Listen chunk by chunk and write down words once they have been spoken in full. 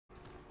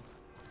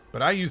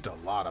But I used a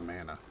lot of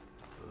mana.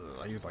 Ugh,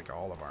 I used like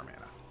all of our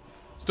mana.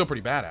 Still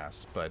pretty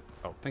badass, but...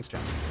 Oh, thanks,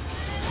 John.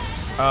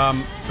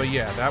 But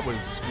yeah, that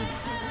was...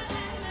 Oof.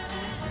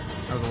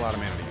 That was a lot of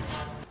mana to use.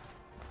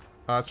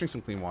 Let's drink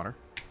some clean water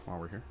while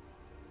we're here.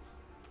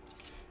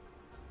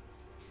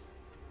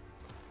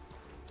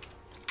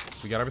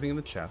 We got everything in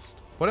the chest.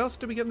 What else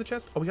did we get in the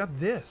chest? Oh, we got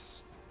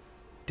this.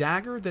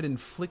 Dagger that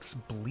inflicts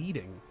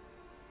bleeding.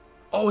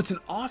 Oh, it's an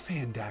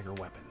offhand dagger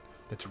weapon.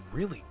 That's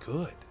really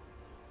good.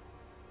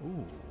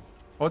 Ooh.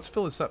 Oh, let's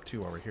fill this up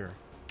too over here.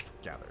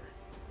 Gather.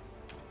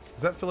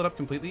 Does that fill it up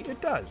completely?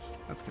 It does.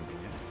 That's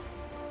convenient.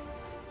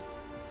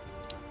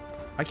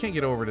 I can't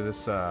get over to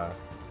this,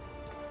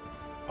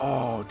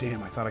 Oh,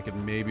 damn. I thought I could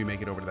maybe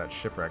make it over to that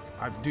shipwreck.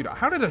 Dude,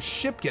 how did a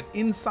ship get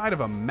inside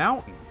of a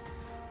mountain?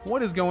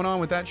 What is going on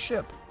with that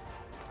ship?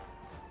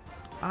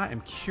 I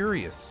am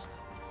curious.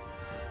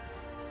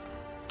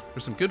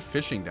 There's some good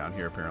fishing down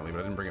here, apparently, but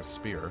I didn't bring a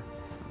spear,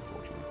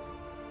 unfortunately.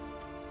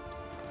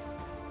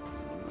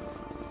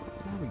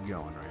 Where are we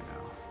going right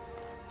now?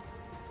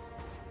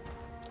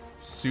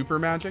 Super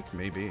magic?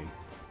 Maybe.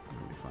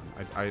 That'd be fun.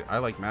 I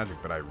like magic,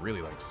 but I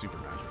really like super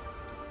magic.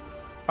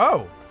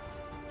 Oh!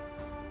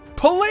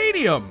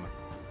 Palladium!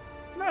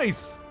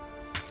 Nice!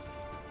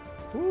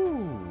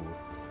 Ooh.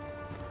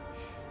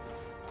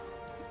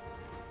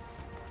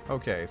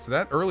 Okay, so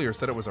that earlier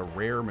said it was a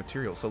rare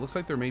material, so it looks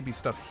like there may be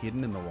stuff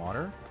hidden in the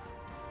water.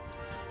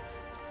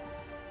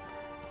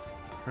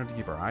 We have to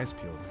keep our eyes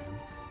peeled, man.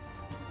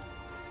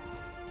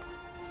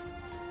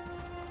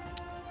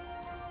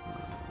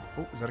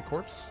 Oh, is that a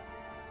corpse?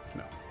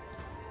 No.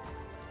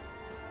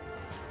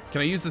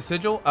 Can I use the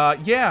sigil?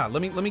 Yeah.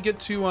 Let me get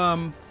to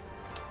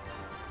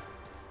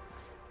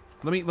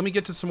Let me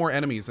get to some more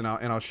enemies, and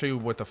I'll show you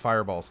what the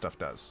fireball stuff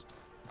does.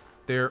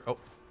 There. Oh.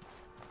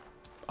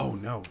 Oh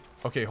no.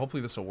 Okay,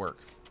 hopefully this will work.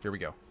 Here we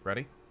go.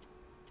 Ready?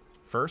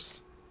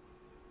 First,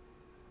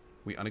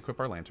 we unequip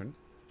our lantern.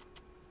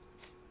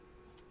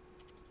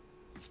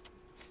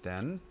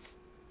 Then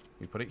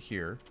we put it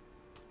here.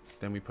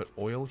 Then we put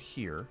oil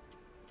here.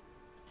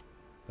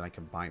 Then I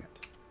combine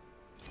it.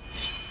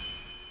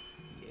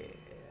 Yeah.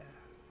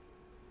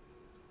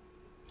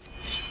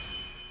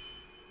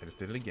 I just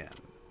did it again.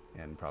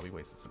 And probably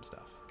wasted some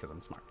stuff. Because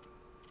I'm smart.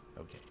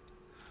 Okay.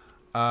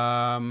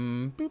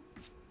 Boop.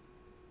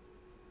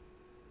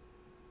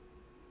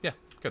 Yeah,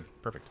 good.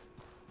 Perfect.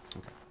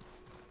 Okay.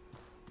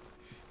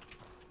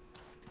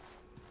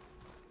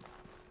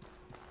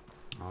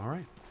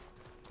 Alright.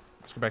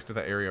 Let's go back to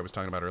that area I was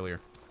talking about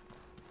earlier.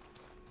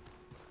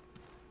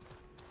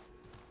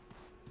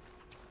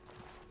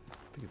 I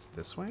think it's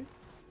this way.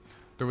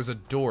 There was a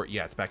door.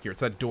 Yeah, it's back here.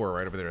 It's that door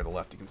right over there to the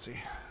left, you can see.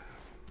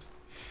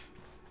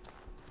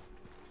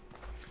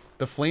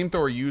 The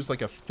flamethrower used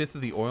like a fifth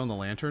of the oil in the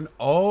lantern.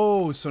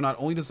 Oh, so not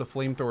only does the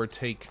flamethrower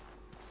take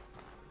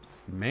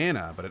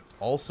mana, but it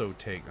also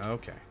take...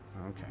 Okay.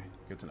 Okay.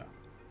 Good to know.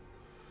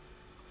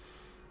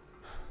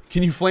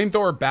 Can you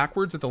flamethrower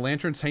backwards if the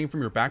lantern's hanging from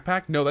your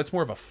backpack? No, that's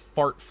more of a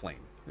fart flame.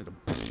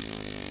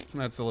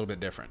 That's a little bit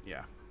different.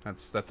 Yeah.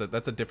 That's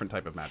a different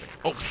type of magic.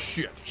 Oh,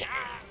 shit.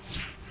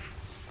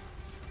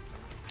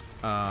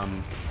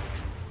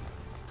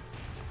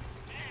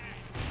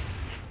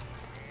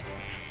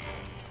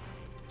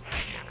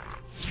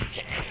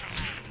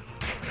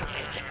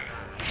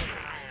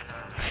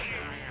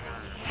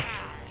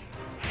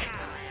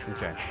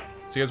 Okay.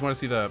 So you guys want to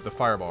see the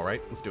fireball,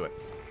 right? Let's do it.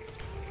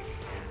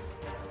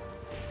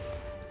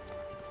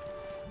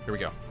 Here we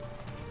go.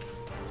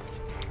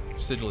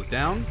 Sigil is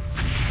down.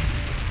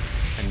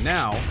 And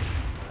now,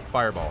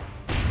 fireball.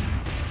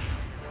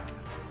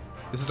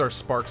 This is our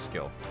spark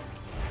skill.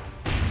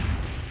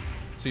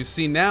 So you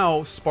see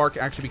now, spark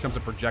actually becomes a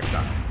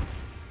projectile,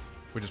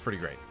 which is pretty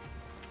great.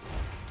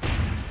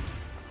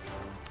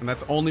 And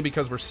that's only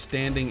because we're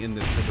standing in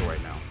this sigil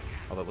right now.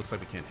 Although it looks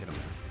like we can't hit him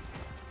there.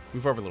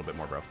 Move over a little bit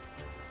more, bro.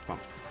 Come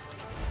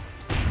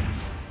on.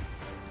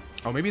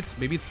 Oh, maybe it's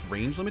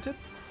range limited?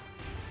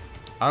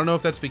 I don't know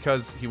if that's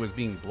because he was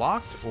being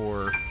blocked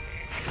or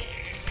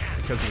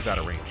because he was out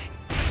of range.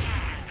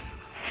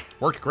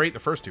 Worked great the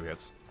first two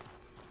hits.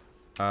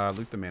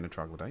 Loot the mana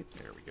troglodyte.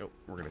 There we go.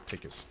 We're going to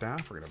take his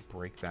staff. We're going to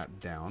break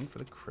that down for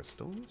the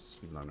crystals.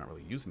 Even though I'm not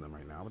really using them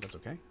right now, but that's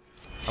okay.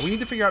 We need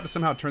to figure out to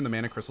somehow turn the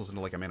mana crystals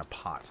into like a mana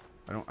pot.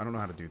 I don't know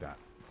how to do that.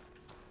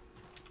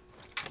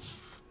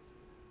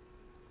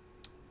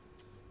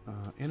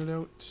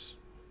 Antidote.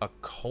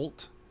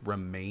 Occult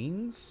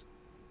remains.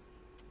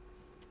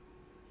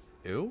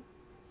 Ew.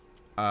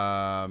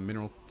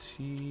 Mineral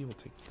tea. We'll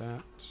take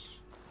that.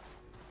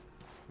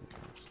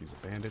 Okay, let's use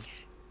a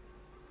bandage.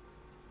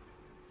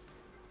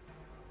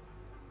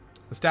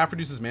 The staff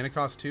reduces mana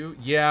cost too.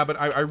 Yeah,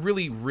 but I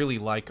really, really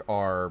like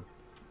our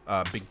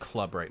big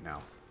club right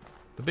now.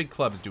 The big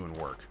club is doing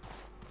work.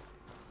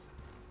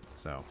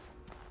 So.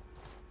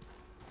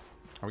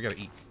 Oh, we gotta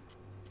eat.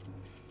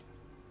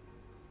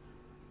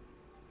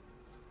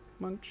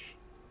 Munch.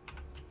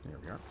 There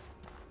we are.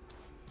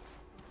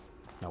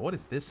 Now, what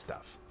is this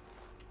stuff?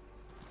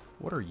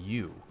 What are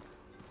you?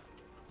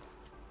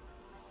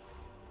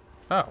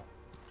 Oh.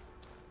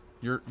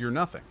 You're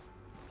nothing.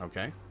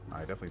 Okay. I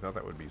definitely thought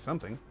that would be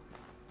something.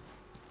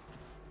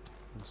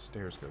 Those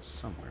stairs go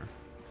somewhere.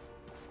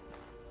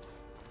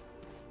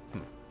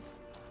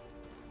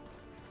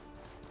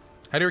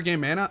 How do you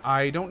regain mana?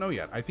 I don't know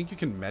yet. I think you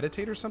can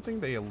meditate or something.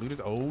 They alluded...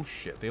 Oh,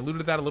 shit. They alluded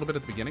to that a little bit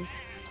at the beginning.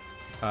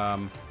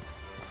 Oh,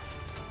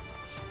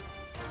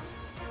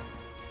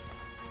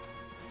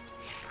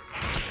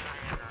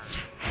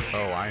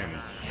 I am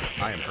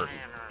hurting.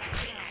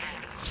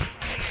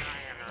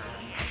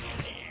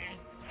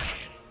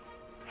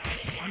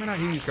 Why am I not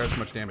hitting these guys so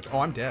much damage? Oh,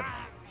 I'm dead.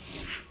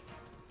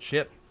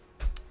 Shit.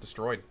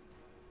 Destroyed.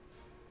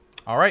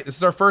 Alright, this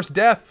is our first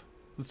death.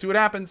 Let's see what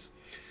happens.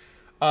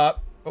 Oh.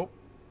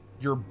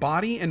 Your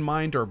body and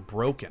mind are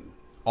broken.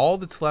 All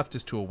that's left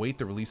is to await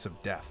the release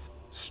of death.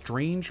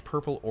 Strange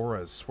purple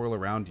auras swirl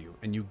around you,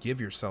 and you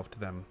give yourself to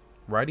them,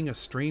 riding a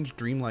strange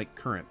dreamlike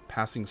current,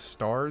 passing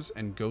stars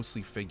and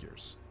ghostly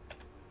figures.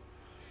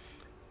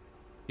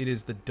 It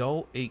is the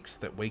dull aches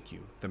that wake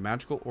you. The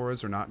magical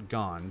auras are not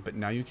gone, but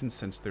now you can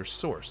sense their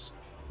source.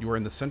 You are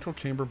in the central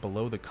chamber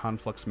below the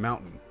Conflux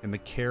Mountain, in the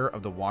care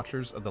of the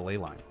Watchers of the Ley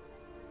Line.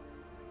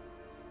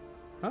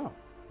 Oh.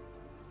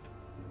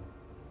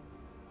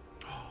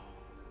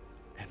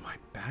 And my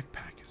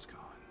backpack is gone.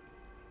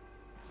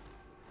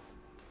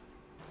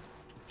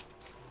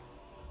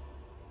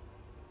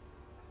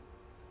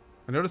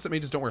 I noticed that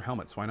mages don't wear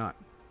helmets. Why not?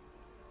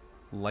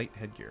 Light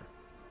headgear.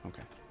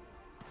 Okay.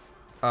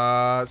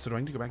 So do I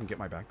need to go back and get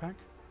my backpack?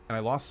 And I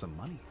lost some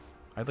money.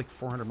 I had like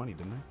 400 money,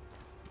 didn't I?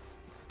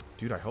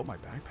 Dude, I hope my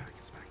backpack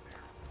is back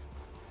there.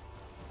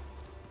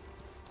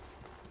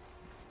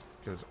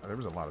 Because there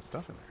was a lot of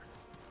stuff in there.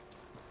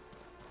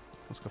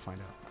 Let's go find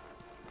out.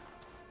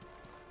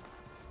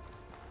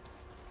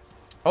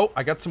 Oh,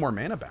 I got some more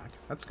mana back.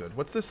 That's good.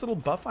 What's this little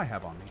buff I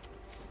have on me?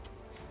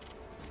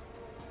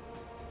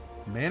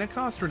 Mana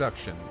cost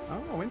reduction.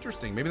 Oh,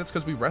 interesting. Maybe that's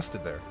because we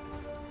rested there.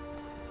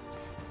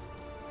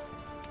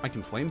 I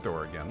can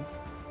flamethrower again.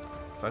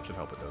 So that should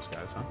help with those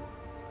guys, huh?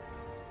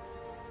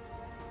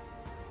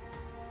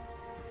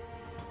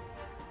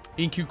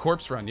 EQ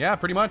corpse run. Yeah,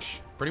 pretty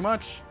much. Pretty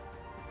much.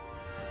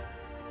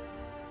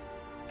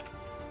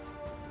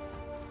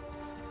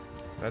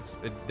 That's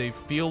it, they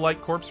feel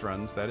like corpse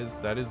runs. That is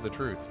the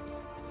truth.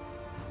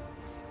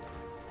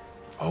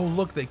 Oh,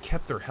 look, they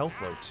kept their health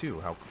low too.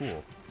 How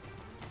cool.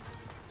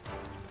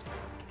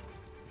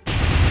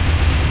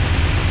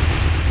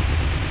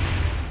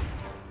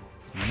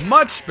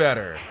 Much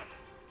better.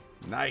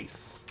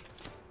 Nice.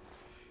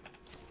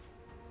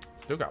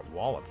 Still got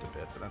walloped a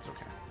bit, but that's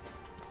okay.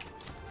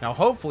 Now,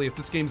 hopefully, if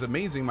this game's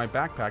amazing, my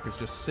backpack is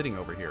just sitting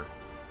over here.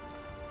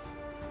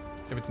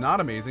 If it's not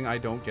amazing, I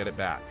don't get it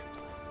back.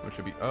 Which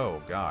should be...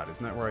 Oh, God.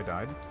 Isn't that where I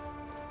died?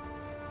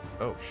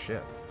 Oh,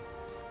 shit.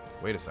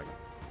 Wait a second.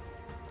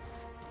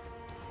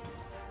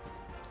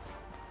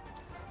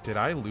 Did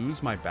I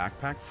lose my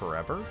backpack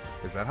forever?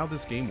 Is that how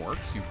this game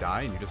works? You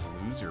die and you just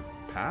lose your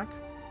pack?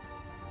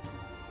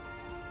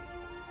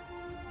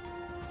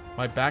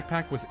 My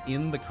backpack was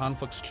in the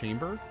Conflux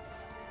chamber?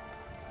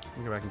 Let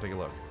me go back and take a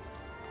look.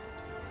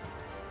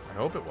 I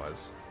hope it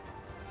was.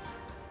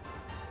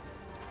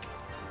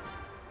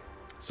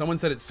 Someone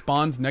said it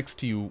spawns next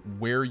to you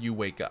where you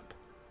wake up.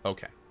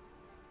 Okay.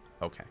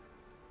 Okay.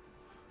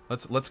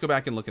 Let's go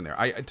back and look in there.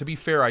 To be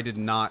fair, I did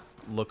not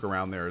look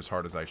around there as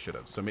hard as I should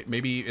have. So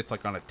maybe it's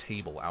like on a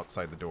table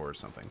outside the door or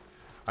something.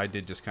 I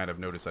did just kind of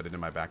notice I did in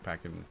my backpack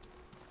and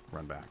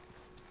run back.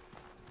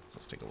 So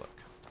let's take a look.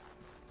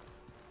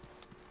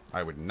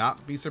 I would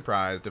not be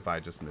surprised if I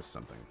just missed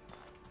something.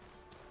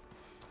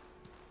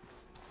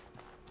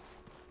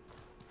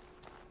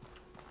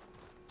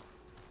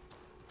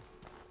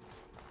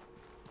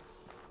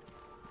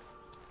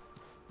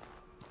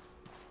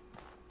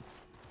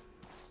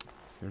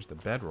 There's the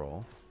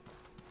bedroll.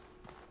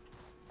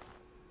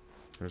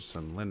 There's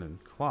some linen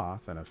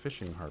cloth and a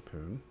fishing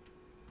harpoon.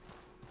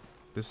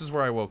 This is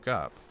where I woke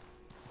up.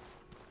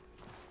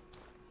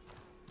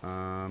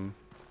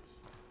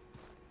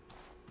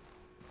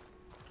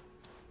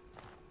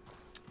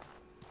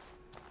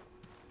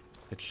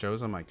 It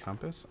shows on my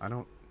compass. I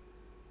don't...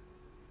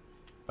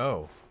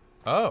 Oh.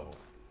 Oh.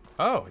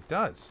 Oh, it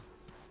does.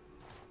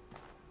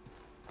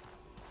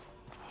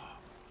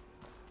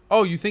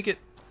 Oh, you think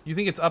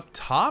it's up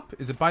top?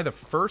 Is it by the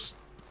first?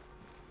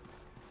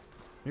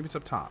 Maybe it's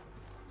up top.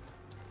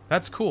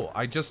 That's cool.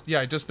 I just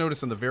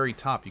noticed on the very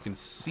top you can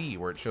see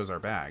where it shows our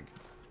bag.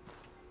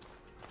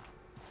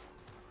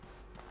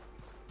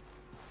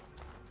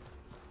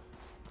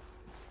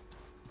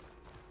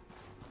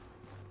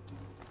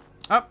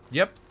 Up,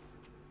 yep.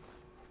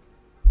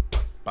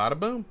 Bada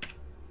boom.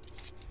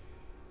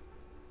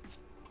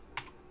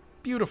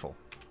 Beautiful.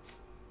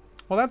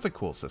 Well, that's a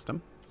cool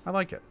system. I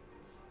like it.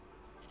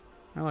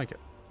 I like it.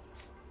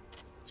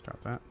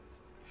 Start that.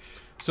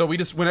 So we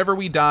just, whenever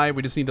we die,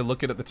 we just need to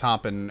look at the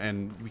top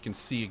and we can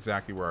see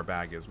exactly where our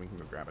bag is. We can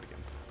go grab it again.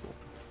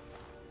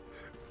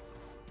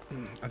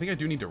 Cool. I think I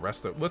do need to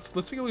rest though. Let's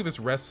take a look at this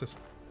rest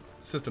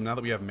system now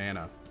that we have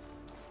mana.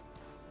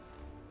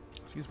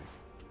 Excuse me.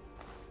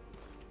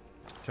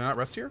 Can I not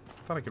rest here?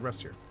 I thought I could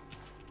rest here.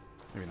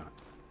 Maybe not.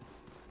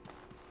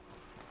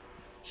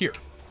 Here.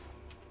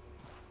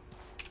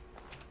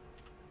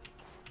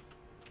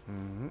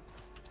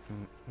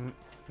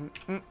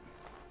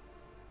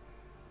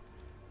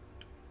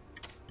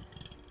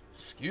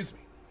 Excuse me.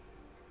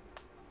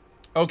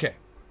 Okay.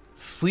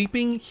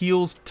 Sleeping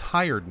heals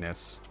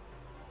tiredness,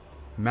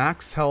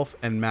 max health,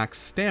 and max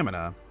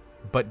stamina,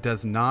 but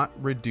does not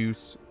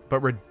reduce,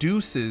 but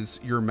reduces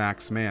your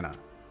max mana.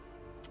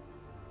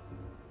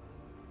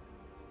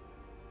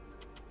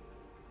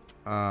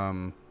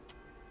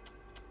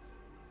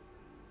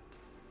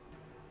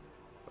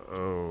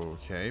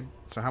 Okay.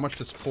 So how much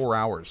does 4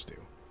 hours do?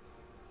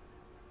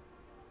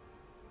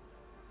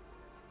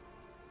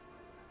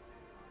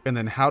 And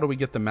then how do we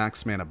get the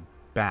max mana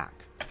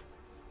back?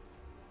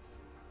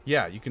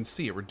 Yeah, you can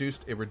see it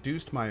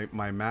reduced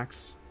my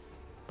max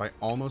by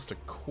almost a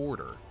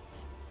quarter.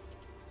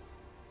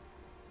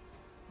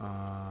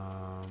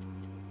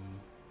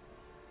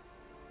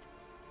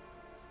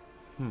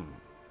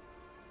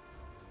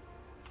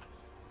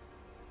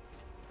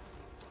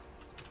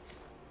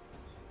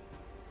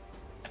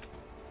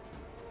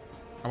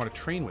 I want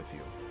to train with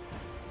you.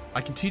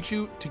 I can teach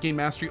you to gain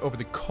mastery over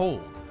the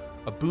cold.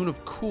 A boon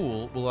of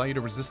cool will allow you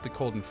to resist the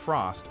cold and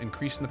frost,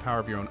 increasing the power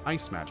of your own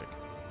ice magic.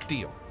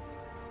 Deal.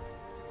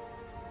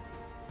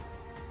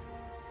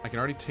 I can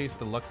already taste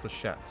the Lux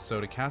Lachette,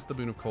 so to cast the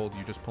boon of cold,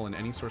 you just pull in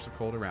any source of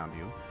cold around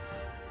you.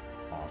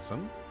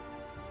 Awesome.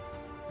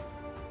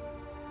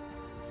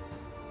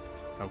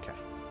 Okay.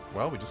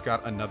 Well, we just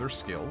got another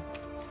skill.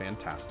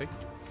 Fantastic.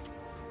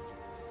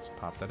 Let's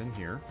pop that in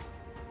here.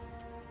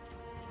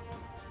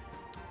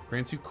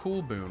 Grants you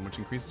Cool Boon, which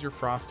increases your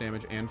frost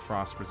damage and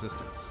frost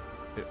resistance.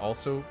 It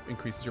also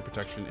increases your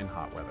protection in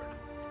hot weather.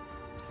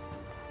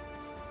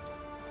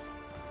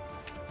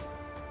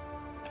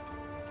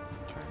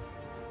 Okay.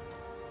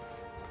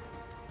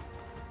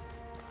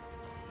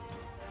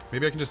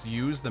 Maybe I can just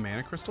use the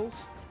mana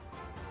crystals?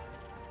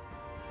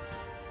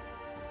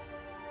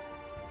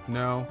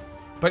 No.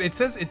 But it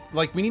says,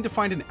 like, we need to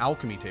find an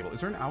alchemy table. Is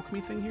there an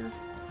alchemy thing here?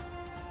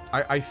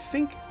 I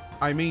think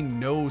I may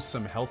know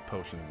some health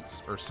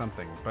potions or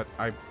something, but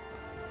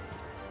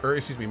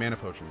excuse me, mana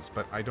potions,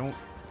 but I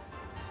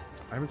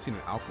haven't seen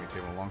an alchemy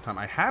table in a long time.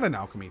 I had an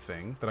alchemy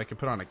thing that I could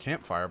put on a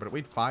campfire, but it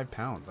weighed 5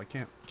 pounds. I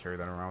can't carry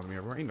that around with me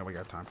everywhere. Ain't nobody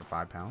got time for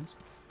 5 pounds.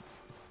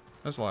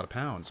 That's a lot of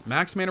pounds.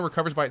 Max mana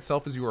recovers by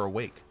itself as you are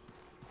awake.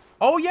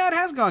 Oh, yeah, it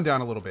has gone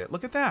down a little bit.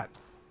 Look at that.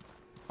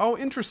 Oh,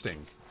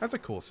 interesting. That's a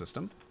cool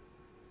system.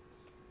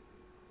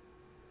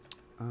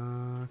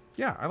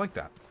 Yeah, I like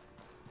that.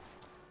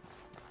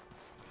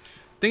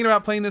 Thinking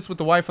about playing this with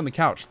the wife on the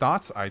couch.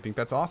 Thoughts? I think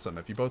that's awesome.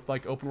 If you both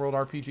like open world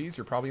RPGs,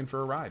 you're probably in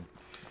for a ride.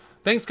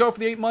 Thanks, Ko, for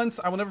the 8 months.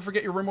 I will never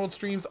forget your RimWorld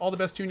streams. All the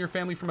best to you and your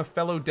family from a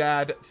fellow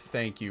dad.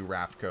 Thank you,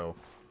 Rafco.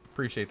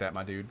 Appreciate that,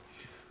 my dude.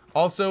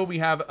 Also, we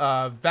have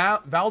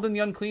Valden the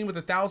Unclean with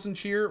 1,000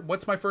 cheer.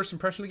 What's my first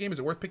impression of the game? Is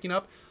it worth picking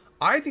up?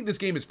 I think this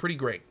game is pretty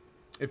great.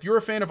 If you're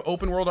a fan of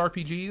open world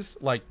RPGs,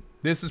 like,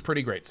 this is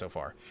pretty great so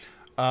far.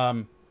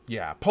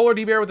 Yeah, Polar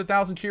D-Bear with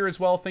 1,000 cheer as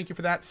well. Thank you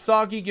for that.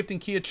 Soggy gifting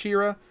Kia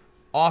Chira.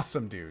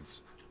 Awesome,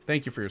 dudes.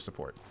 Thank you for your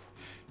support.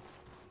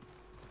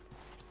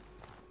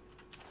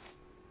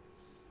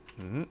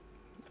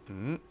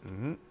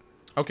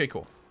 Okay,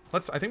 cool. I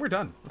think we're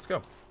done. Let's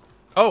go.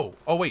 Oh,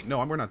 wait.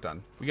 No, we're not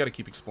done. We got to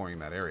keep exploring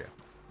that area.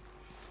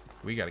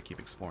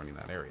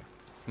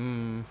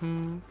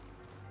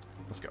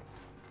 Let's go.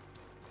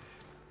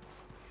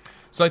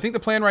 So I think the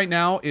plan right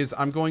now is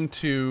I'm going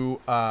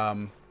to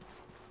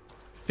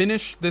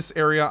finish this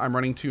area I'm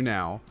running to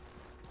now,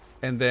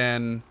 and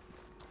then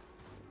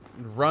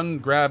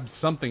grab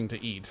something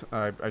to eat.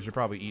 I should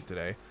probably eat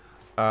today,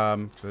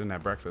 because I didn't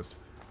have breakfast.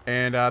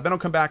 And then I'll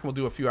come back and we'll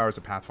do a few hours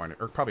of Pathfinder,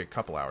 or probably a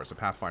couple hours of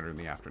Pathfinder in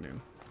the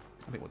afternoon.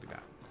 I think we'll do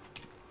that.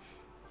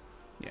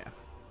 Yeah.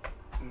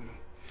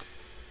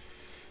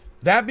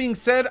 That being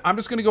said, I'm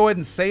just going to go ahead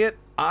and say it.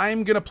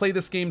 I'm going to play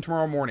this game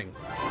tomorrow morning.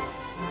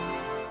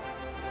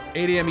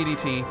 8 a.m.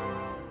 EDT.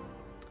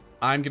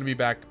 I'm going to be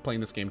back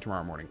playing this game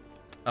tomorrow morning.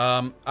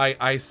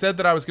 I said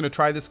that I was going to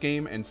try this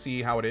game and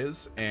see how it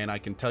is, and I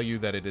can tell you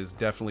that it is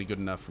definitely good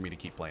enough for me to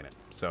keep playing it.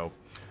 So,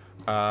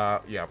 yeah,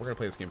 we're going to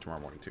play this game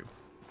tomorrow morning, too.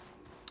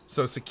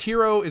 So,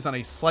 Sekiro is on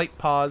a slight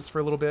pause for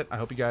a little bit. I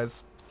hope you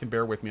guys can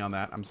bear with me on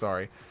that. I'm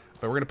sorry.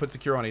 But we're going to put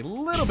Sekiro on a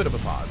little bit of a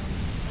pause.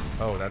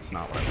 Oh, that's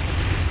not what I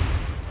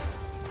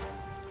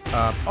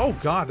want. Oh,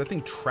 God, that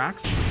thing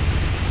tracks me.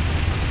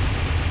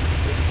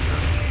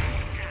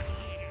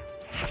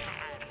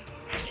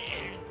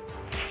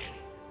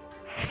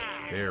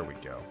 There we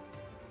go.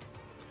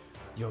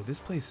 Yo, this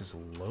place is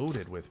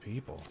loaded with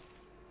people.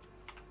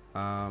 We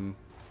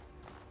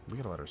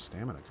gotta let our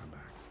stamina come back.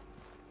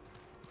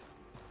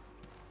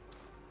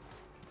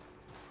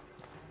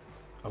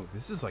 Oh,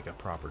 this is like a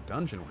proper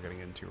dungeon we're getting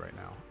into right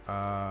now.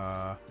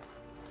 I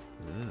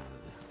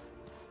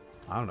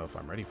don't know if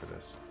I'm ready for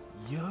this.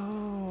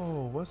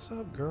 Yo, what's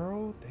up,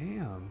 girl?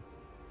 Damn.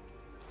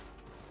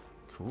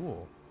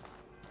 Cool.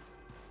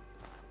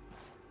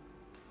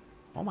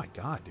 Oh my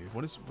god, dude.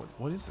 What is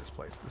this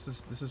place?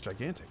 This is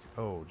gigantic.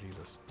 Oh,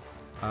 Jesus.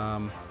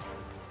 Let's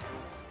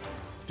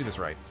do this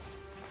right.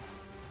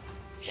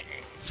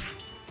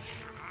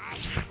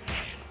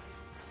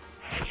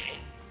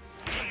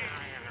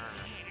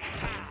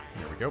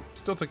 There we go.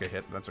 Still took a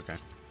hit, but that's okay.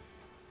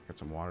 Got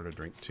some water to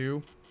drink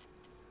too.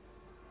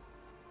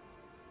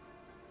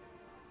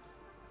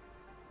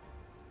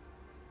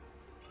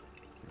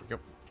 There we go.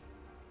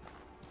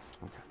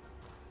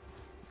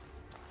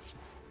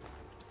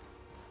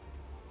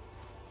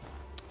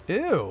 Okay.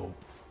 Ew.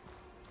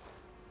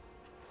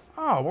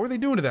 Oh, what were they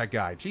doing to that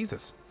guy?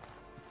 Jesus.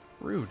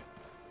 Rude.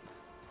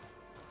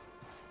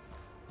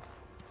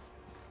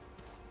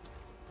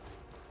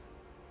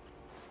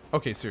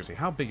 Okay, seriously,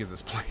 how big is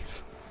this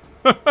place?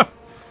 Yeah,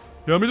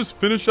 let me just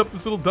finish up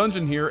this little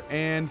dungeon here,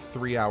 and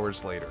 3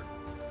 hours later.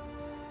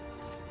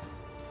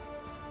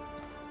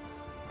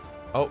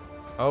 Oh,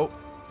 oh,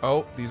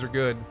 oh, these are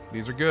good.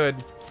 These are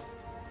good.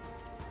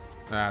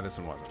 Ah, this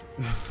one wasn't.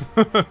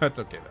 That's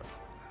okay, though.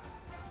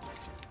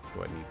 Let's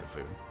go ahead and eat the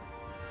food.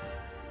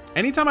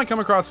 Anytime I come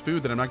across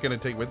food that I'm not going to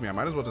take with me, I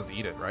might as well just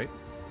eat it, right?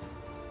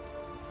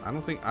 I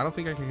don't think I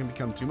can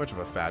become too much of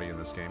a fatty in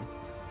this game.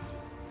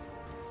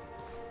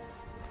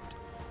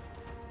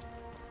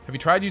 Have you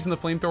tried using the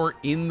flamethrower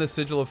in the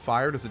Sigil of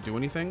Fire? Does it do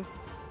anything?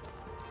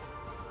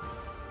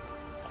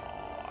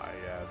 Oh, I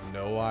have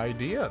no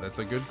idea. That's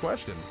a good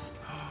question.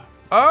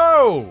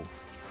 Oh!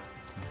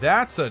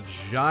 That's a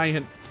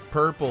giant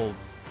purple...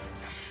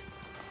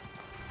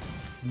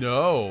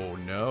 No,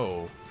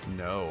 no,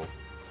 no.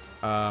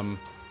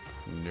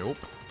 Nope.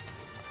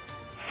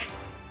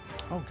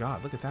 Oh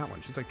god, look at that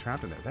one. She's like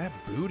trapped in there. That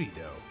booty,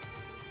 though.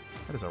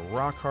 That is a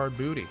rock hard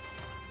booty.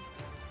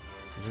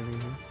 Is there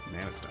anything here?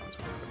 Mana stones.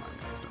 Well, never mind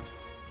mana stones.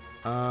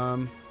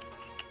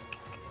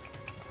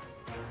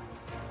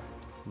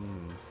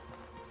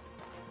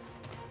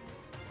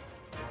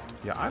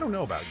 Yeah, I don't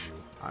know about you.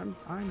 I'm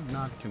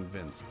not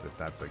convinced that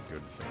that's a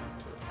good thing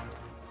to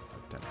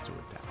attempt to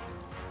attack.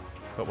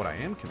 But what I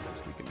am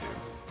convinced we can do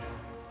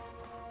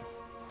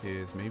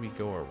is maybe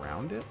go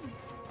around it.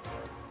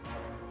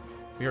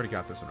 We already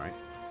got this one, right?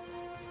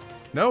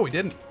 No, we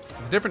didn't.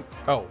 It's different.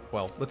 Oh,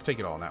 well, let's take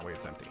it all, and that way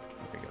it's empty.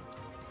 Okay, good.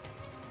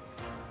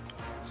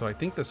 So I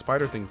think the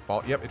spider thing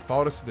yep, it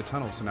followed us through the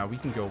tunnel, so now we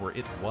can go where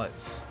it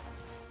was.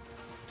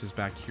 Which is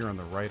back here on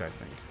the right, I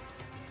think.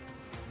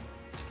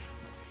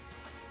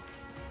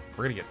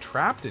 We're gonna get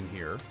trapped in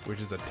here,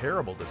 which is a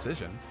terrible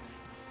decision.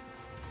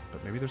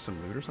 But maybe there's some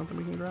loot or something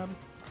we can grab?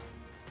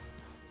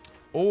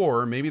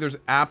 Or maybe there's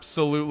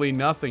absolutely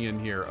nothing in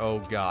here. Oh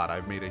god,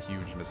 I've made a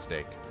huge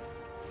mistake.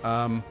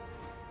 Okay.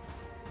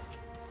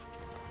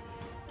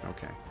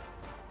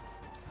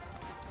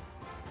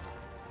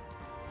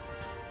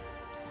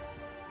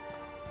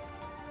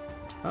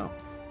 Oh.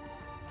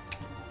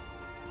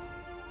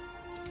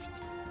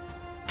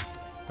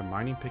 The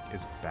mining pick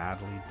is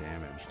badly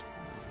damaged.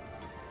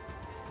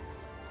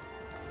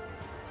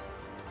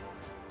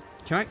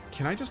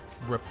 Can I just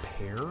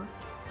repair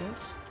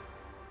this?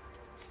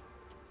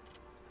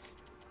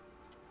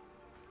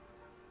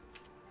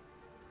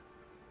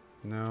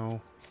 No.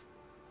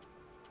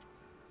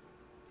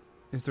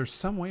 Is there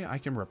some way I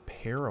can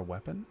repair a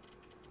weapon?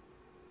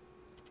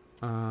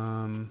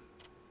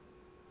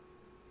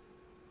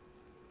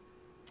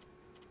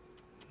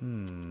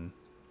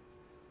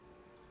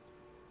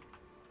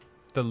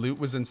 The loot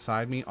was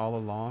inside me all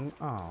along?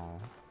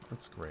 Oh,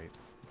 that's great.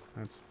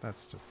 That's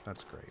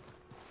great.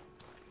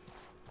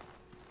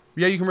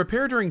 Yeah, you can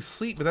repair during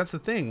sleep, but that's the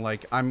thing.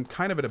 Like, I'm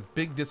kind of at a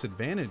big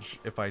disadvantage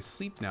if I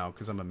sleep now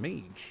because I'm a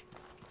mage.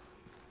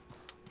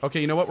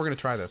 Okay, you know what? We're going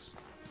to try this.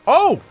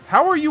 Oh!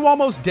 How are you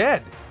almost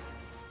dead?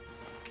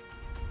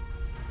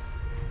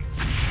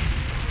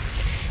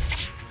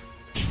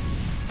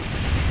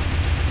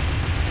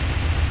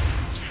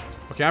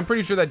 Okay, I'm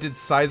pretty sure that did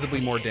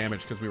sizably more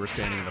damage because we were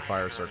standing in the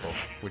fire circle,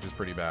 which is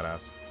pretty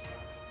badass.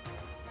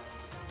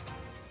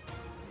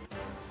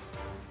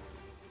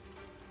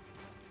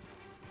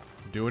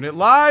 Doing it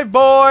live,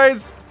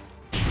 boys!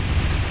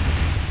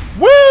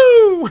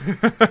 Woo!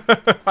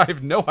 I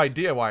have no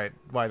idea why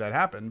that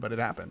happened, but it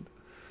happened.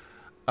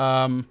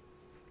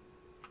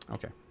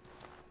 Okay.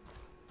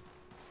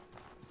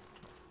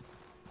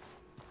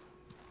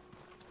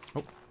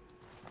 Oh.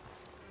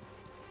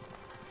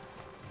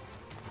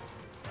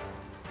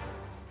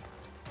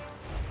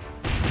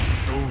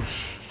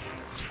 Douche.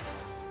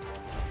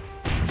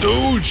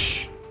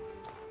 Douche!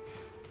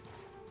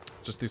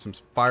 Just threw some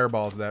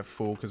fireballs at that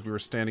fool because we were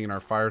standing in our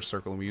fire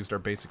circle and we used our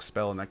basic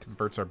spell, and that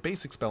converts our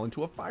basic spell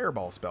into a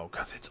fireball spell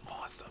because it's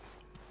awesome.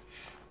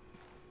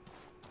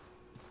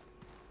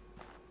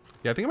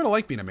 Yeah, I think I'm going to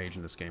like being a mage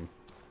in this game.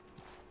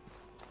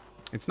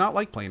 It's not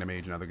like playing a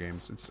mage in other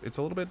games. It's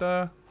a little bit,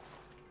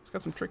 it's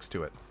got some tricks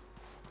to it.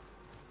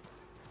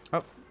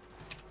 Oh.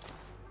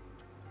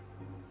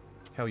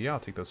 Hell yeah, I'll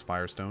take those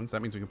fire stones.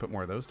 That means we can put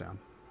more of those down.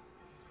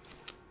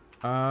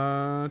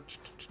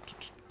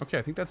 Okay,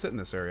 I think that's it in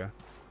this area.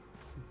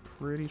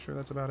 Pretty sure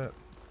that's about it.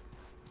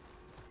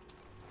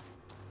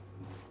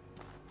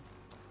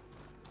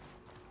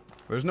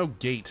 There's no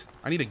gate.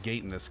 I need a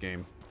gate in this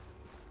game.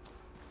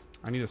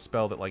 I need a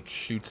spell that, like,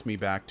 shoots me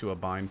back to a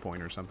bind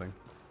point or something.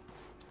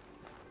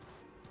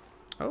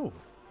 Oh.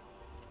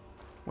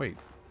 Wait.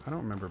 I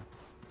don't remember.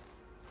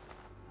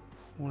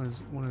 What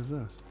is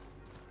this?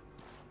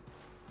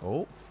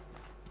 Oh.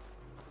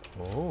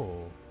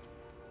 Oh.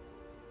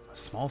 A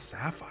small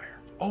sapphire.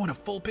 Oh, and a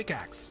full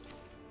pickaxe.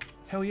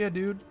 Hell yeah,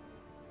 dude.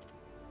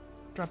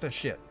 Drop that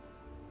shit.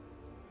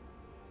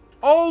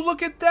 Oh,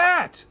 look at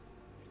that!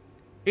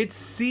 It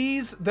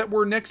sees that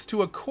we're next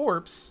to a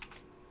corpse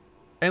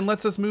and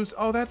lets us move.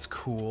 Oh, that's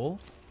cool.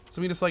 So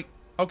we just like,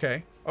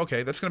 okay.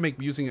 That's going to make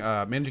using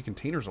managing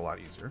containers a lot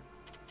easier.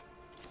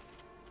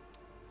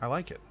 I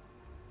like it.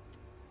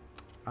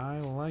 I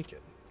like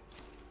it.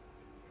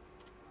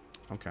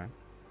 Okay.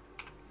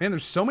 Man,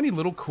 there's so many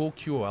little cool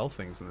QOL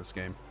things in this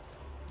game.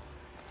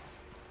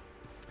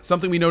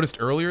 Something we noticed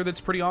earlier that's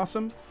pretty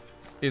awesome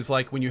is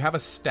like when you have a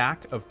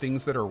stack of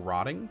things that are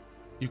rotting,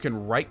 you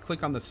can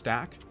right-click on the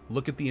stack,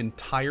 look at the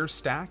entire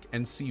stack,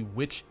 and see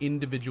which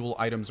individual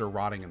items are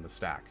rotting in the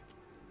stack.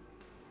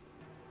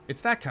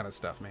 It's that kind of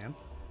stuff, man.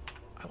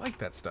 I like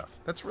that stuff.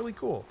 That's really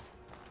cool.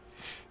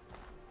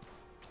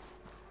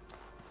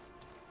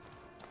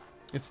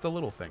 It's the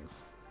little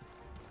things.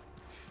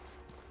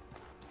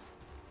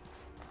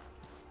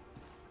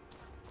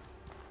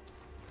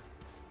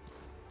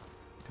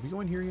 Did we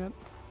go in here yet?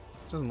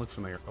 This doesn't look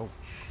familiar. Oh,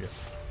 shit.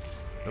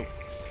 Nope.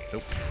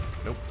 Nope.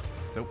 Nope.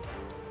 Nope.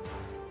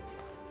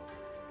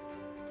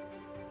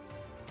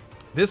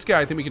 This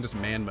guy, I think we can just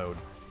man mode.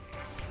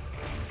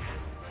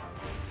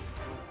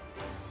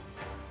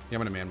 Yeah, I'm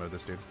gonna man mode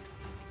this dude.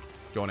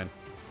 Going in.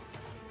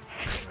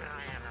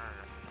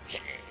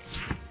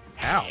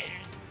 Ow.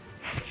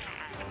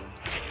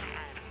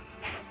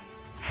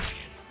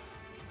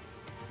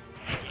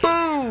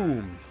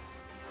 Boom!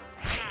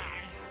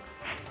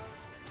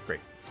 Great.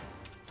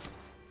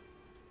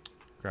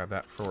 Grab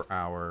that for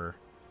our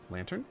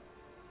lantern.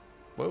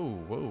 Whoa,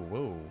 whoa,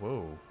 whoa,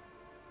 whoa.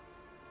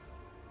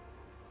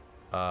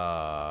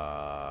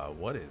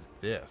 What is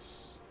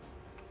this?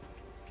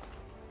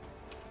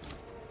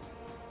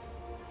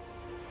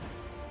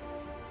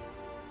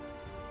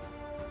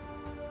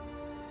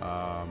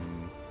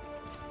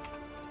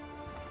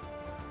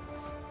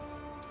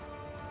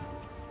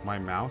 My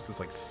mouse is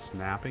like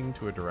snapping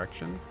to a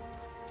direction.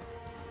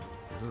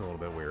 This is a little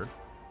bit weird.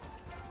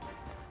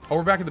 Oh,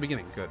 we're back at the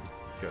beginning. Good,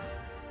 good.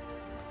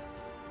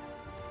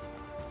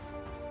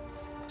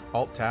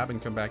 Alt-tab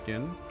and come back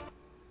in.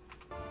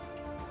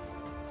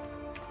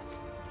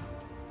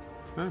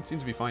 It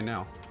seems to be fine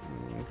now.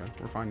 Okay,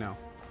 we're fine now.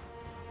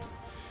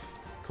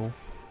 Cool.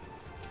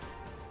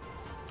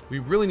 We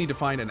really need to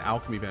find an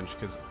alchemy bench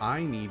because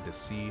I need to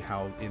see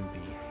how in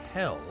the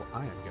hell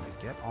I am going to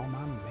get all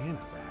my mana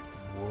back.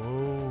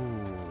 Whoa.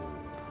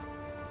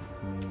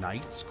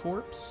 Knight's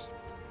Corpse?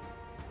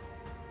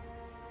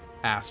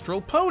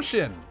 Astral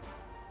Potion!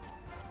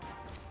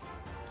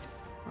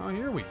 Oh,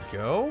 here we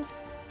go.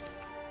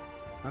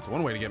 That's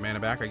one way to get mana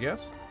back, I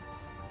guess.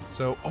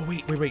 So, oh,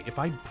 wait. If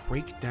I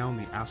break down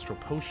the Astral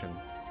Potion...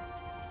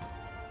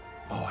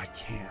 Oh, I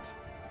can't.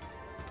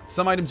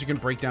 Some items you can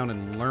break down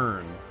and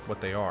learn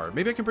what they are.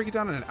 Maybe I can break it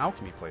down in an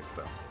alchemy place,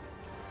 though.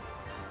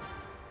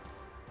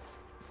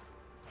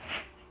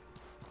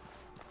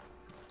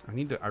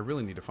 I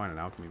really need to find an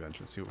alchemy bench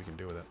and see what we can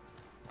do with it.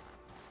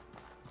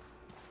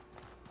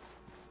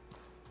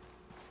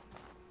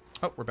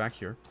 Oh, we're back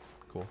here.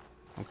 Cool.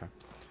 Okay.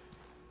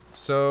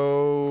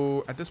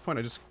 So, at this point,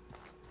 I just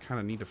kind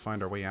of need to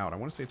find our way out. I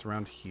want to say it's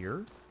around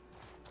here.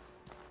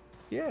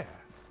 Yeah.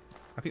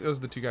 I think those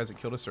are the two guys that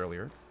killed us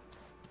earlier.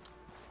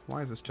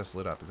 Why is this just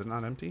lit up? Is it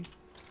not empty?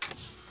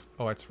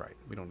 Oh, that's right.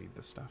 We don't need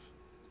this stuff.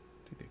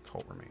 Take the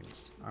occult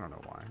remains. I don't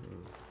know why.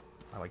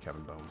 I like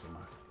having bones in my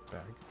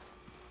bag.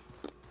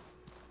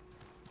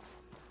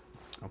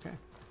 Okay.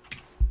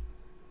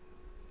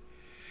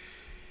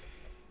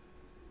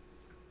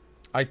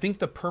 I think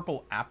the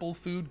purple apple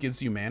food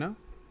gives you mana.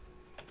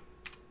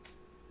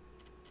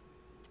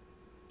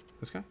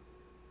 This guy?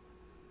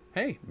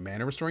 Hey,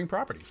 mana restoring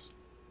properties.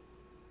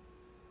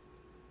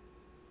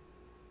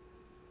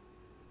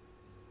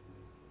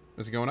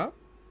 Is it going up?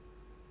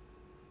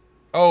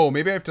 Oh,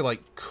 maybe I have to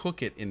like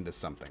cook it into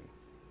something.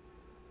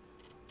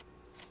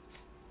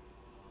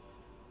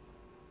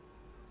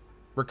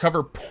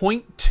 Recover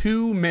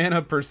 0.2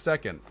 mana per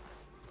second.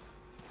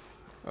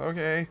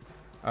 Okay.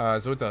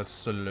 So it's a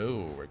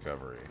slow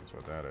recovery. That's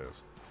what that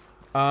is.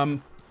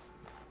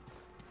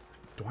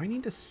 Do I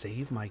need to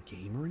save my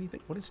game or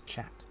anything? What is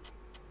chat?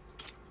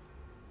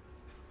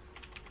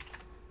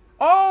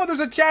 Oh, there's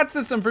a chat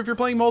system for if you're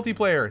playing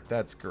multiplayer.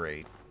 That's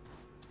great.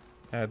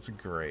 That's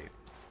great.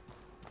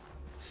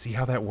 See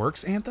how that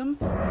works, Anthem?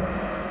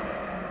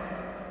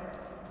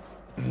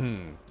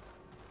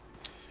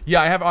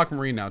 Yeah, I have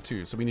Aquamarine now,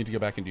 too, so we need to go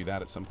back and do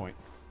that at some point.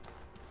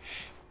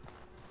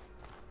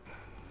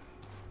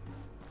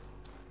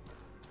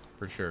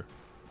 For sure.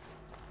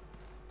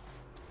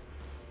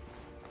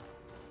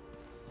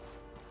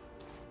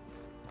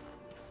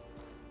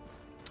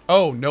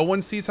 Oh, no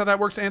one sees how that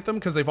works, Anthem,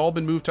 because they've all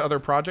been moved to other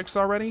projects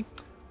already?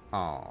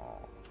 Oh.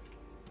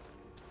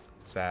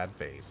 Sad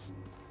face.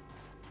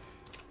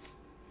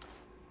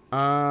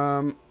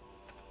 All right,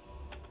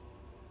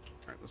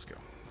 let's go.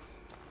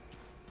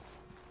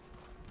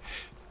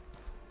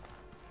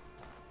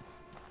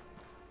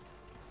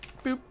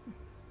 Boop.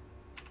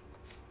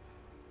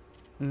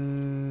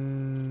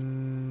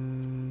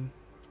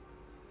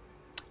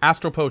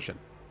 Astral Potion.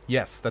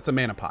 Yes, that's a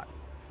mana pot.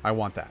 I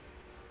want that.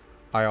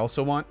 I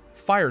also want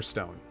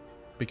Firestone,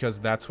 because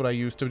that's what I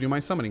use to do my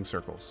summoning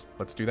circles.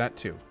 Let's do that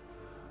too.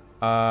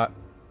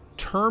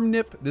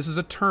 Termnip. This is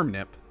a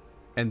Termnip,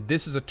 and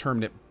this is a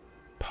Termnip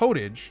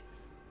Potage,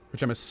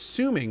 which I'm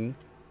assuming...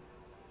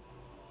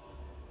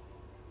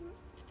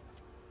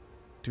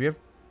 Do we have...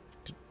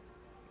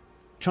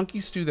 Chunky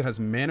Stew that has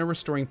mana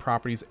restoring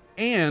properties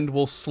and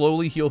will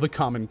slowly heal the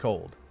common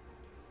cold.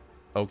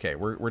 Okay,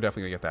 we're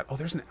definitely gonna get that. Oh,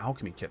 there's an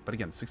alchemy kit, but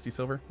again, 60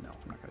 silver? No,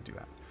 I'm not gonna do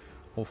that.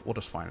 We'll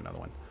just find another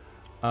one.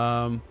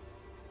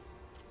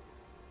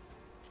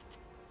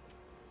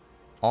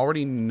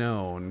 Already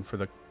known for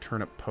the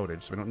turnip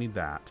potage, so we don't need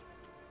that.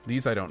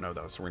 These I don't know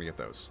though, so we're gonna get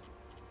those.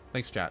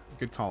 Thanks, chat.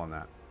 Good call on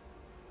that.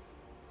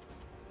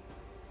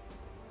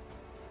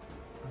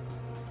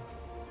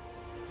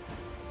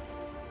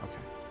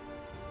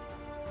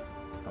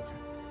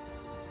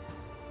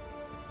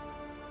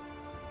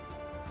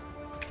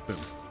 Boom.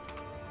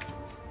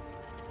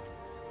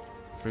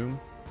 Boom.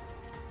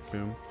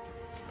 Boom.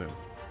 Boom.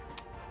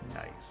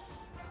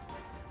 Nice.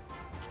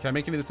 Can I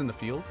make any of this in the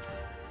field?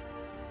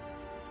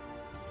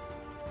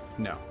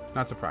 No.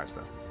 Not surprised,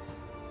 though.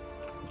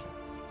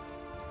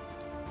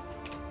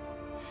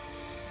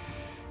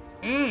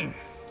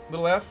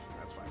 Little F?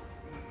 That's fine.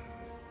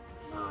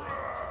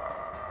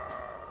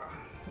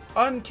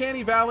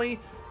 Uncanny Valley.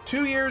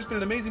 2 years, been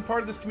an amazing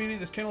part of this community.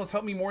 This channel has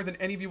helped me more than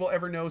any of you will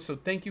ever know, so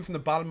thank you from the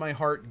bottom of my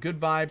heart. Good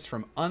vibes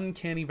from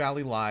Uncanny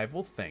Valley Live.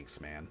 Well, thanks,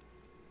 man.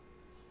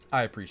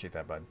 I appreciate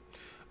that, bud.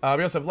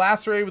 We also have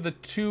Lacerated with the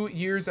 2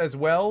 years as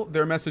well.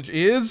 Their message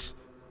is...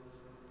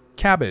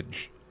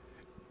 cabbage.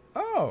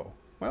 Oh,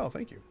 well,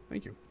 thank you.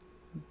 Thank you.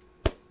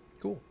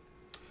 Cool.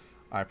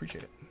 I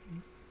appreciate it.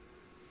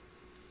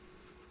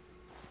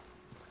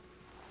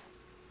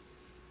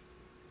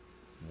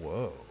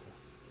 Whoa.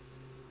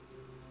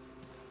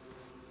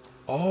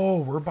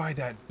 Oh, we're by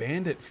that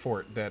bandit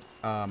fort that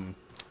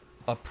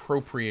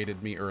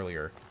appropriated me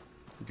earlier.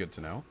 Good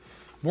to know.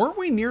 Weren't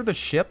we near the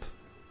ship?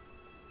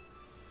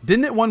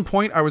 Didn't at one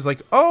point I was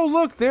like, oh,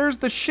 look, there's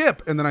the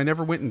ship. And then I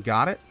never went and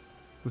got it.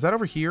 Was that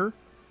over here?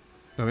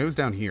 No, maybe it was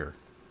down here.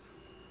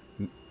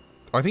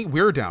 I think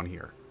we're down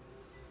here.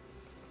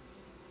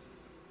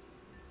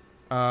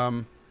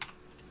 I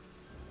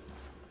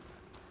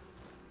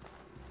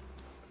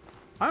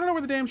don't know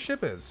where the damn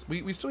ship is.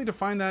 We still need to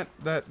find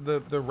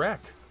the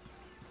wreck.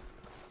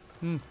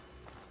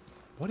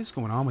 What is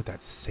going on with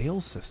that sail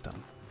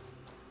system?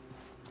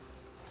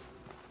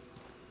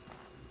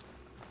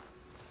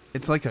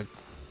 It's like a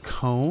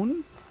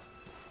cone?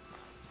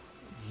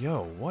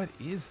 Yo, what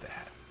is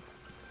that?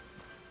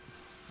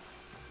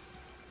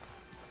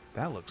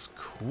 That looks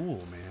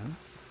cool, man.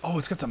 Oh,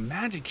 it's got some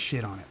magic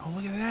shit on it. Oh,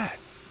 look at that.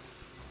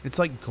 It's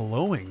like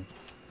glowing.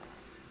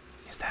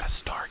 Is that a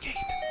Stargate?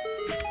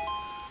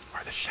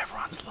 Are the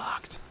chevrons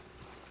locked?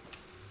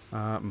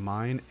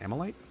 Mine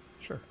Emolite?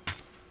 Sure.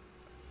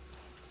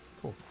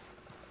 Cool.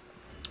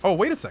 Oh,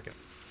 wait a second.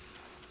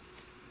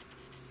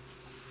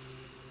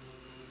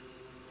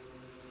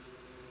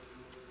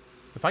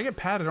 If I get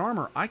padded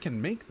armor, I can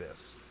make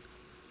this.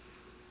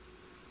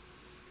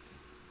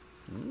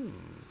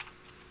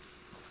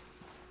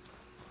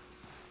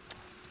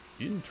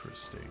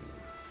 Interesting.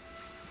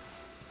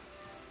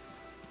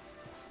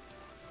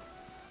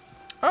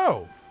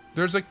 Oh,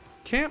 there's a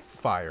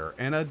campfire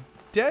and a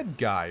dead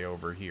guy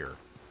over here.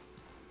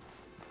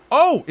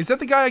 Oh, is that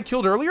the guy I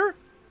killed earlier?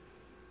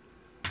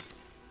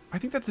 I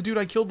think that's the dude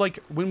I killed, like,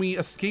 when we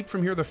escaped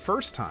from here the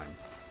first time.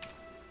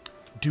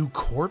 Do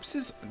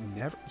corpses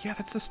never... Yeah,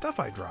 that's the stuff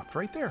I dropped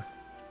right there.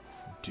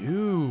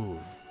 Dude.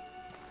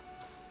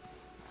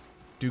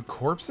 Do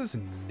corpses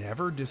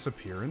never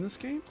disappear in this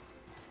game?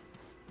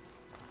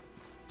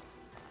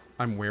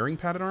 I'm wearing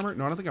padded armor?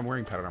 No, I don't think I'm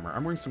wearing padded armor.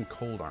 I'm wearing some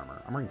cold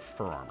armor. I'm wearing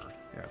fur armor.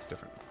 Yeah, it's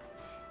different.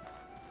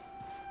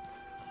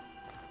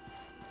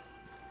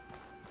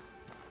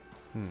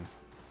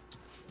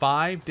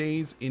 5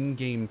 days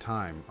in-game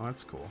time. Oh,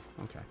 that's cool.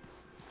 Okay.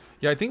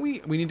 Yeah, I think we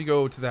need to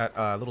go to that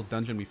little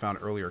dungeon we found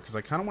earlier, because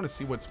I kind of want to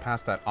see what's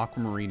past that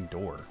aquamarine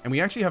door. And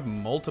we actually have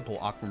multiple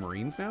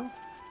aquamarines now.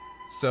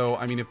 So,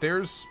 I mean, if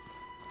there's...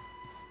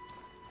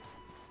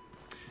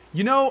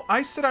 You know,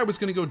 I said I was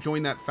going to go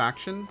join that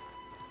faction,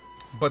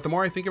 but the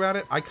more I think about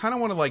it, I kind of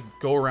want to, like,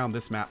 go around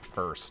this map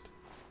first.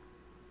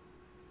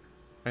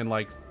 And,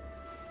 like,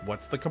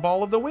 what's the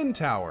Cabal of the Wind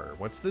Tower?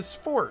 What's this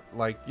fort?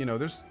 Like, you know,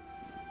 there's...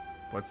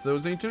 What's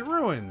those ancient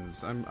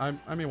ruins?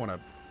 I may want to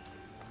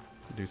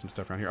do some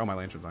stuff around here. Oh, my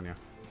lantern's on, yeah.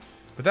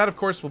 But that, of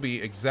course, will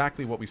be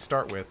exactly what we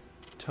start with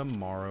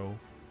tomorrow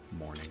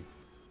morning.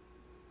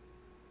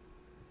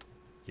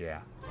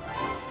 Yeah.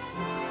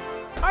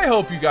 I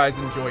hope you guys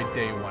enjoyed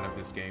day one of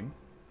this game.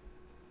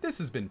 This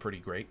has been pretty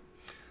great.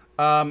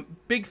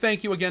 Big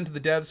thank you again to the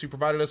devs who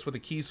provided us with a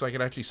key so I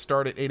could actually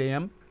start at 8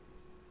 a.m.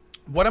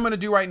 What I'm going to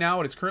do right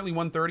now, it is currently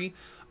 1:30.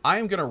 I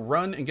am going to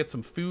run and get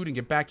some food and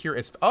get back here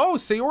as... Oh,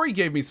 Sayori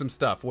gave me some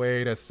stuff.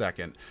 Wait a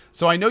second.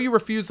 So I know you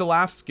refused the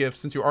last gift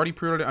since you already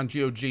pre-ordered it on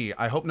GOG.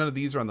 I hope none of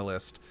these are on the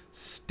list.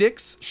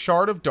 Styx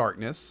Shard of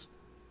Darkness.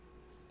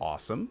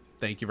 Awesome.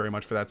 Thank you very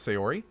much for that,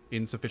 Sayori.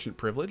 Insufficient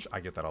privilege. I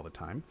get that all the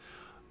time.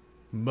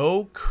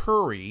 Mo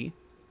Curry.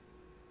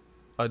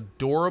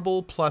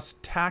 Adorable plus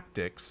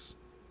Tactics.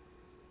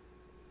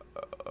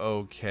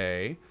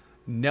 Okay.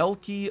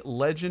 Nelky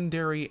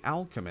Legendary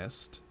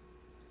Alchemist.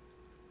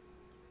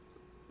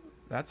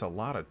 That's a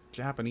lot of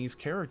Japanese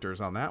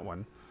characters on that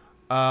one.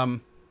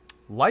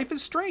 Life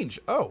is Strange.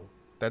 Oh,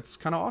 that's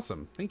kind of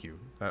awesome. Thank you.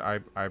 I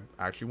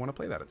actually want to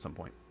play that at some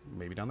point.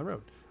 Maybe down the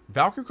road.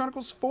 Valkyrie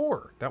Chronicles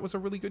 4. That was a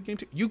really good game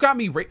too. You got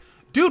me right.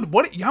 Dude,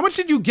 what? How much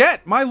did you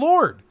get? My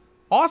lord.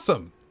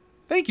 Awesome.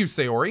 Thank you,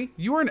 Sayori.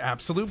 You are an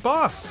absolute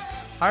boss.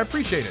 I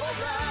appreciate it.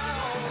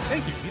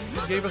 Thank you. You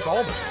just gave us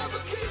all the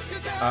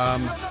things.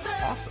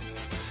 Awesome.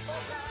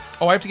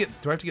 Oh, I have to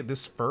get... Do I have to get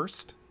this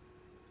first?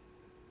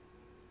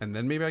 And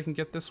then maybe I can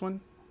get this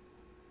one?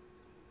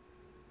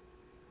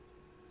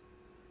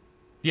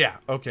 Yeah,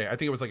 okay. I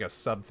think it was like a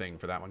sub thing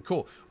for that one.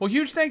 Cool. Well,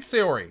 huge thanks,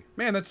 Sayori.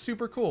 Man, that's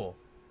super cool.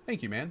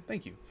 Thank you, man.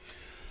 Thank you.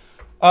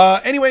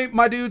 Anyway,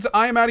 my dudes,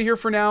 I am out of here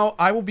for now.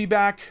 I will be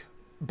back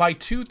by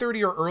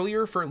 2:30 or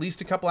earlier for at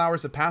least a couple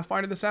hours of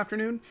Pathfinder this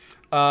afternoon.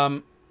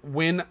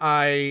 When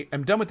I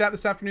am done with that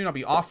this afternoon, I'll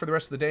be off for the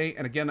rest of the day.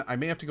 And again, I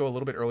may have to go a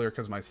little bit earlier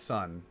because of my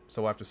son.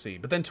 So we'll have to see.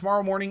 But then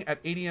tomorrow morning at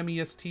 8 a.m.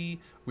 EST,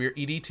 we're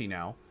EDT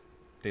now.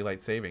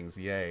 Daylight savings,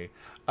 yay.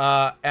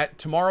 At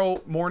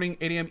tomorrow morning,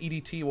 8 a.m.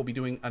 EDT, we'll be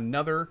doing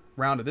another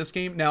round of this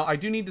game. Now, I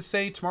do need to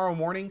say, tomorrow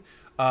morning,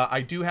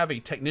 I do have a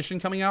technician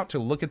coming out to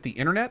look at the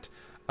internet.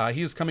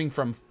 He is coming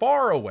from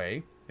far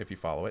away, if you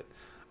follow it.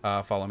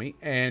 Follow me.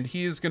 And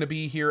he is going to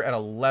be here at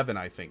 11,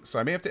 I think. So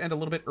I may have to end a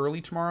little bit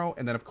early tomorrow.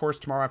 And then, of course,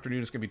 tomorrow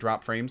afternoon is going to be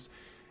drop frames.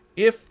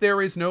 If there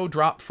is no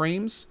drop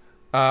frames...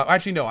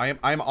 actually, no,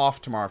 I'm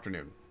off tomorrow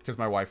afternoon because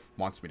my wife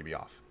wants me to be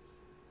off.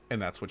 And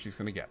that's what she's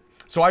going to get.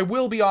 So I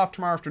will be off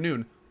tomorrow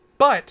afternoon,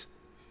 but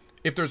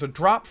if there's a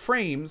Drop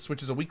Frames,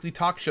 which is a weekly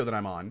talk show that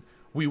I'm on,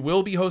 we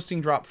will be hosting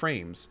Drop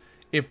Frames.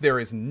 If there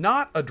is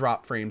not a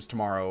Drop Frames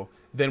tomorrow,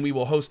 then we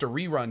will host a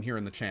rerun here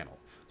in the channel.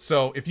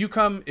 So if you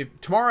come,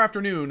 tomorrow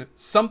afternoon,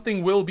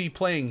 something will be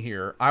playing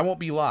here. I won't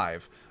be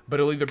live,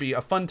 but it'll either be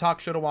a fun talk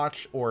show to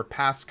watch or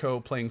Pasco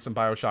playing some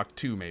BioShock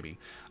 2 maybe.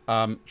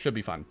 Should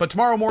be fun. But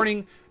tomorrow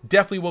morning,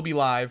 definitely will be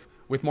live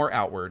with more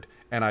Outward.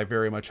 And I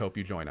very much hope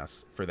you join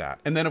us for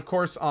that. And then, of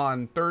course,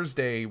 on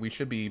Thursday, we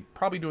should be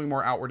probably doing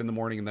more Outward in the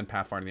morning and then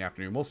Pathfinder in the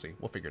afternoon. We'll see.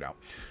 We'll figure it out.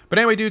 But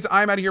anyway, dudes,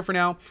 I'm out of here for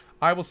now.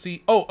 I will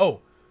see...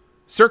 Oh.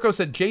 Circo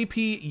said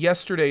JP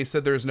yesterday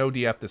said there's no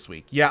DF this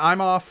week. Yeah,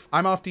 I'm off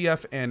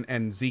DF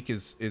and Zeke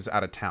is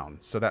out of town.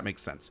 So that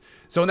makes sense.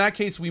 So in that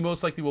case, we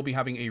most likely will be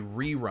having a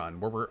rerun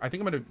where we're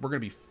going to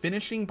be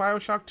finishing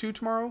BioShock 2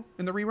 tomorrow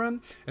in the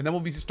rerun. And then we'll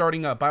be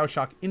starting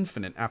BioShock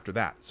Infinite after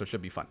that. So it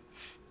should be fun.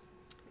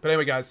 But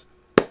anyway, guys...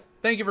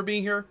 Thank you for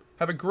being here.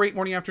 Have a great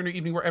morning, afternoon,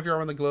 evening, wherever you are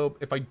on the globe.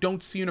 If I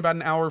don't see you in about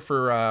an hour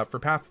for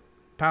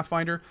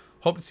Pathfinder,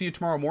 hope to see you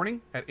tomorrow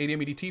morning at 8 a.m.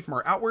 EDT from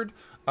our Outward.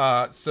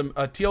 Some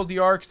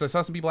TLDR, because I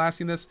saw some people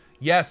asking this.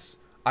 Yes,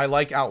 I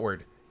like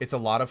Outward. It's a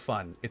lot of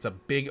fun. It's a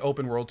big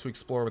open world to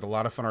explore with a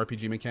lot of fun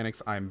RPG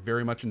mechanics. I'm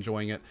very much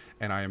enjoying it,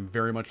 and I am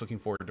very much looking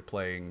forward to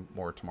playing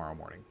more tomorrow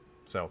morning.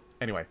 So,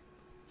 anyway,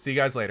 see you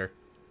guys later.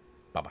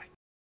 Bye-bye.